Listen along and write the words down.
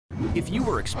If you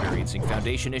are experiencing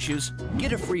foundation issues,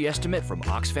 get a free estimate from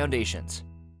Ox Foundations.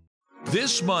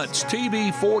 This month's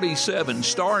TV 47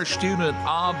 Star Student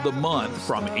of the Month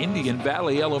from Indian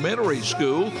Valley Elementary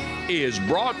School is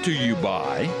brought to you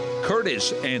by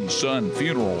Curtis and Son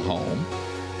Funeral Home.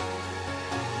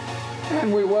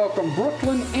 And we welcome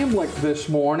Brookelyn Emlich this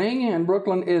morning, and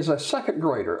Brookelyn is a second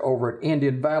grader over at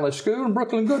Indian Valley School. And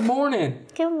Brookelyn, good morning.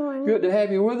 Good morning. Good to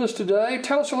have you with us today.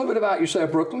 Tell us a little bit about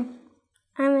yourself, Brookelyn.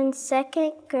 I'm in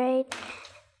second grade,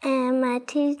 and my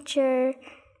teacher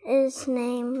is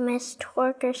named Miss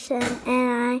Torgerson,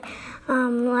 and I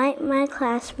like my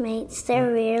classmates.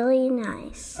 They're really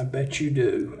nice. I bet you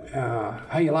do.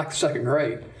 How you like the second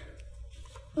grade?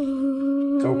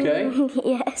 Okay?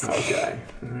 Yes. Okay.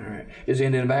 All right. Is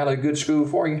Indian Valley a good school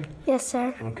for you? Yes,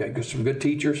 sir. Okay. Some good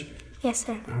teachers? Yes,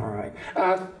 sir. All right.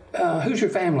 Who's your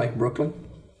family, Brookelyn?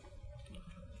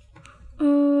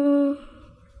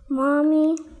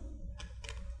 Mommy,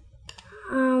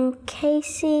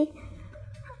 Casey,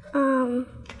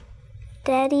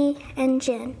 Daddy, and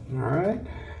Jen. All right.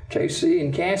 Casey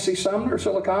and Cassie Sumner of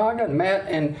Sylacauga, and Matt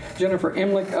and Jennifer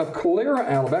Emlich of Calera,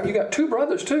 Alabama. You got two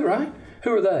brothers too, right?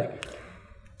 Who are they?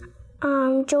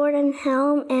 Jordan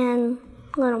Helm and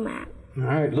Little Matt. All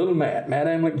right, little Matt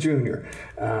Emlich Jr.,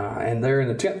 and they're in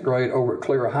the 10th grade over at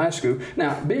Calera High School.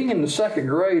 Now, being in the second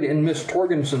grade in Miss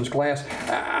Torgenson's class,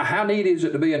 how neat is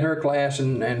it to be in her class,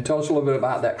 and tell us a little bit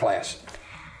about that class?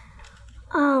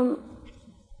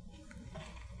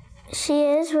 She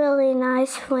is really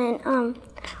nice when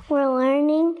we're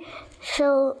learning.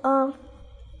 She'll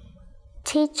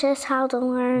teach us how to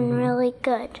learn really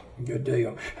good. Good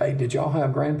deal. Hey, did y'all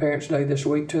have Grandparents' Day this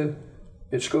week too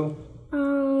at school?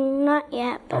 Not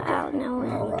yet, but Okay. I don't know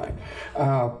when. All right.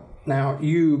 Now,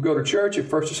 you go to church at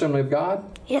First Assembly of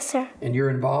God? Yes, sir. And you're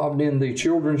involved in the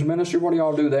children's ministry. What do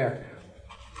y'all do there?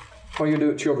 What do you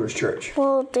do at Children's Church?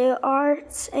 We'll do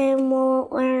arts, and we'll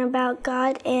learn about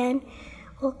God, and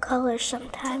we'll color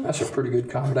sometimes. That's a pretty good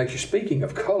combination. Speaking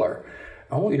of color,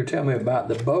 I want you to tell me about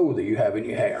the bow that you have in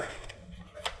your hair.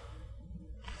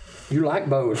 You like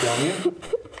bows, don't you?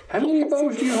 How many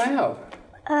bows do you have?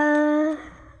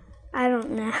 I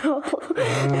don't know.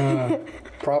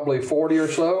 Probably 40 or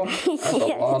so? That's Yes.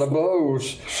 a lot of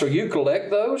bows. So you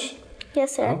collect those?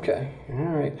 Yes, sir. Okay, all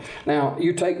right. Now,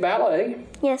 you take ballet,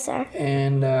 Yes, sir.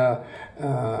 and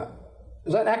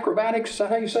is that acrobatics? Is that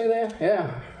how you say that?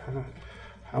 Yeah.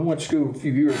 I went to school a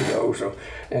few years ago, so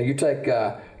you take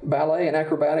ballet and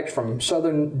acrobatics from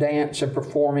Southern Dance and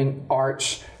Performing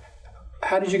Arts.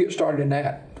 How did you get started in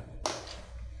that?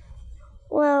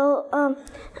 Well,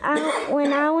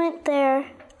 when I went there,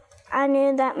 I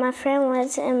knew that my friend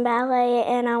was in ballet,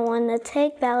 and I wanted to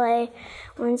take ballet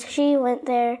when she went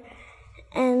there.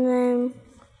 And then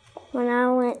when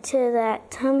I went to that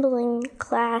tumbling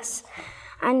class,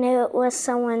 I knew it was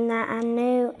someone that I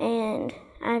knew, and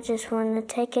I just wanted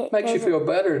to take it. Makes you feel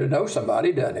better to know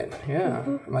somebody, doesn't it? Yeah,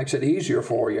 It makes it easier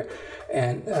for you.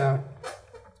 And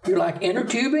you like inner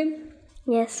tubing?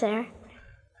 Yes, sir.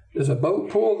 Does a boat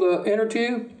pull the inner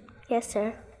tube? Yes,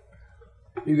 sir.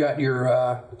 You got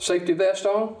your safety vest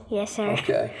on? Yes, sir.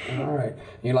 Okay, all right.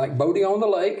 You like boating on the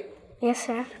lake? Yes,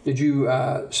 sir. Did you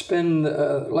spend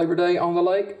Labor Day on the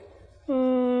lake?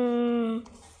 No.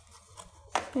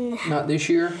 Not this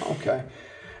year? Okay.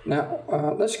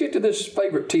 Now, let's get to this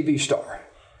favorite TV star.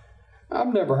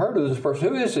 I've never heard of this person.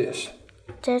 Who is this?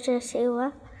 Jojo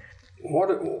Siwa.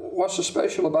 What's so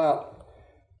special about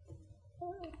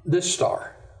this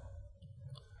star?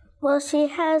 Well, she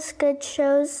has good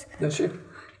shows, Does she?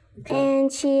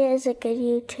 and she is a good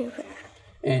YouTuber.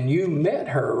 And you met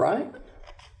her, right?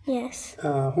 Yes.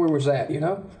 Where was that, you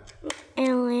know?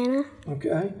 Atlanta.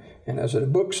 Okay. And is it a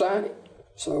book signing?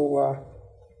 So,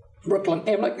 Brookelyn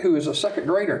Emlich, who is a second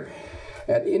grader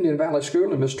at Indian Valley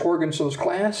School in Miss Torgenson's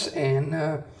class,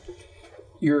 and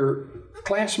your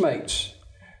classmates,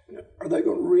 are they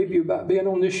going to rib you about being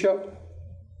on this show?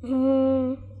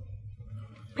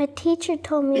 My teacher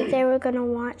told me they were going to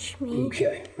watch me.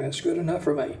 Okay, that's good enough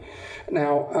for me.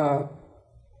 Now,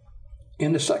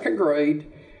 in the second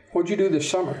grade, what'd you do this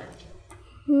summer?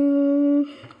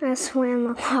 I swam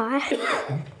a lot.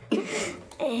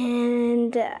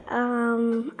 And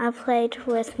I played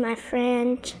with my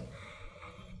friend.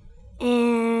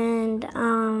 And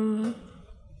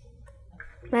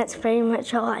that's pretty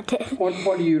much all I did.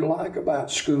 What do you like about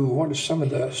school? What is some of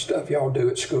the stuff y'all do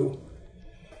at school?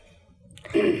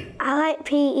 I like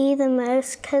PE the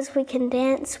most because we can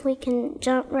dance, we can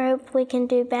jump rope, we can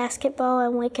do basketball,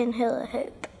 and we can hula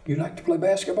hoop. You like to play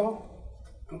basketball?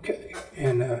 Okay.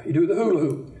 And you do the hula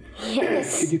hoop?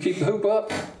 Yes. Did you keep the hoop up?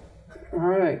 All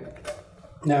right.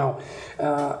 Now,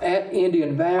 at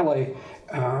Indian Valley,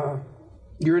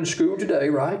 you're in school today,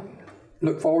 right?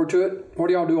 Look forward to it. What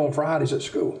do y'all do on Fridays at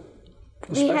school?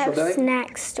 We have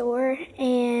snack store,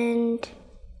 and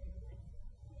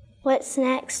what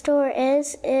snack store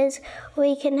is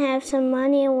we can have some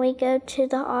money and we go to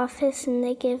the office and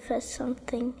they give us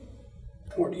something.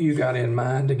 What do you got in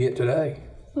mind to get today?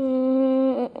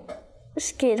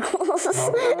 Skittles.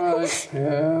 All right,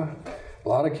 yeah. A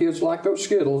lot of kids like those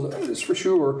Skittles, that's for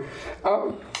sure.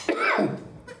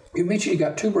 You mentioned you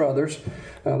got two brothers,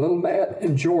 little Matt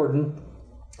and Jordan.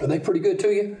 Are they pretty good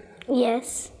to you?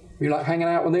 Yes. You like hanging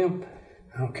out with them?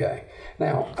 Okay.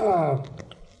 Now,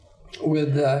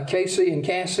 with Casey and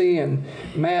Cassie and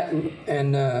Matt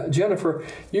and Jennifer,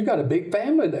 you got a big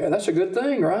family there. That's a good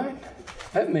thing, right?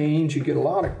 That means you get a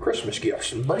lot of Christmas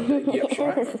gifts and birthday gifts,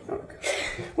 right? Okay.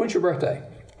 When's your birthday?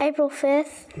 April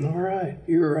 5th. All right.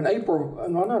 You're an April,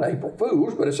 well, not April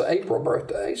Fool's, but it's an April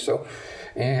birthday. So,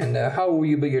 and how old will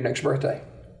you be your next birthday?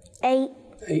 8.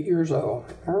 8 years old.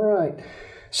 All right.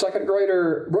 Second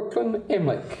grader Brookelyn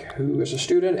Emlich, who is a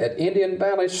student at Indian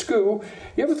Valley School.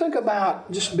 You ever think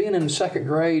about just being in the second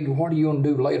grade? What are you going to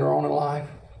do later on in life?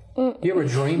 You ever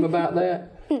dream about that?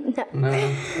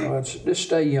 No. Well, just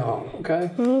stay young,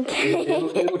 okay?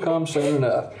 It'll come soon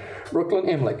enough. Brookelyn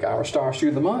Emlich, our Star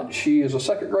Student of the Month. She is a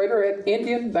second grader at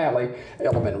Indian Valley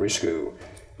Elementary School.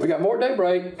 We got more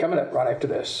Daybreak coming up right after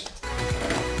this.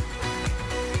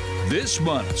 This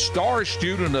month's Star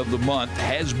Student of the Month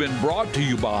has been brought to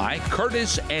you by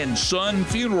Curtis and Son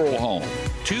Funeral Home.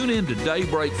 Tune in to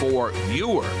Daybreak for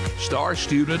your Star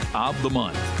Student of the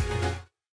Month.